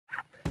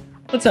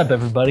What's up,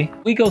 everybody?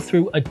 We go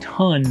through a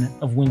ton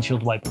of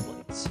windshield wiper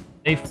blades.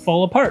 They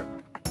fall apart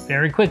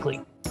very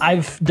quickly.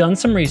 I've done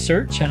some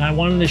research and I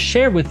wanted to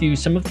share with you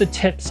some of the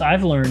tips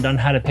I've learned on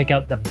how to pick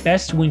out the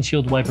best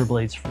windshield wiper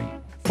blades for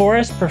you.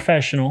 4S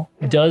Professional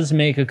does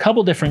make a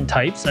couple different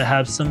types. I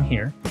have some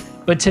here.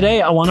 But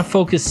today I want to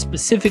focus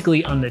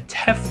specifically on the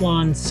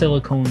Teflon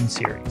Silicone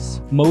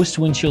Series. Most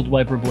windshield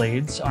wiper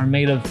blades are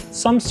made of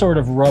some sort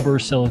of rubber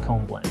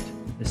silicone blend.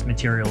 This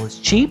material is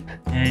cheap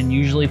and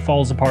usually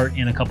falls apart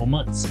in a couple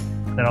months.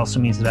 That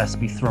also means it has to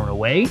be thrown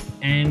away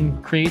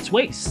and creates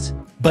waste.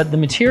 But the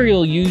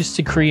material used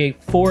to create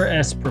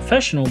 4S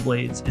Professional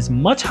blades is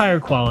much higher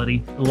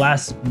quality,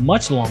 lasts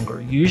much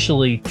longer,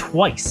 usually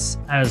twice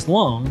as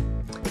long,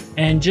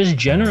 and just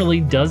generally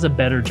does a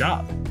better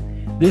job.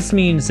 This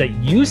means that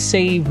you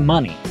save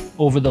money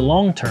over the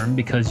long term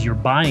because you're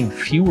buying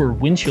fewer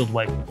windshield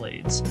wiper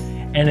blades,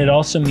 and it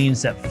also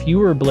means that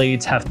fewer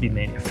blades have to be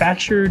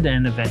manufactured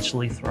and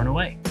eventually thrown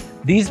away.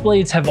 These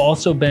blades have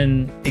also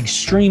been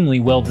extremely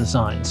well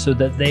designed so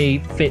that they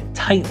fit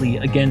tightly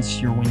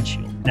against your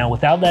windshield. Now,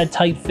 without that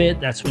tight fit,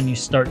 that's when you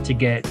start to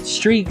get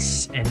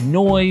streaks and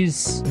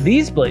noise.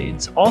 These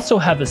blades also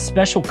have a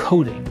special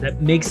coating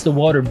that makes the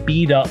water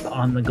bead up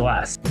on the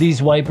glass.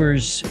 These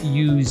wipers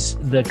use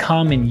the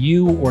common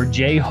U or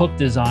J hook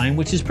design,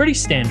 which is pretty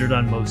standard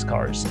on most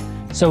cars.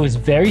 So it's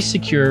very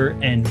secure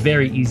and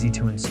very easy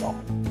to install.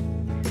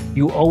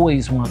 You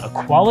always want a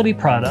quality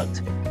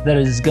product that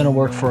is going to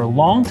work for a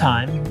long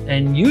time,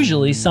 and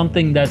usually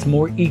something that's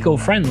more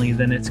eco-friendly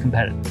than its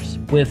competitors.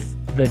 With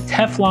the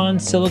Teflon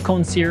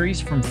Silicone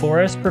Series from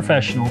 4S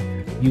Professional,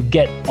 you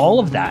get all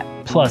of that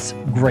plus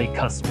great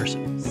customer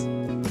service.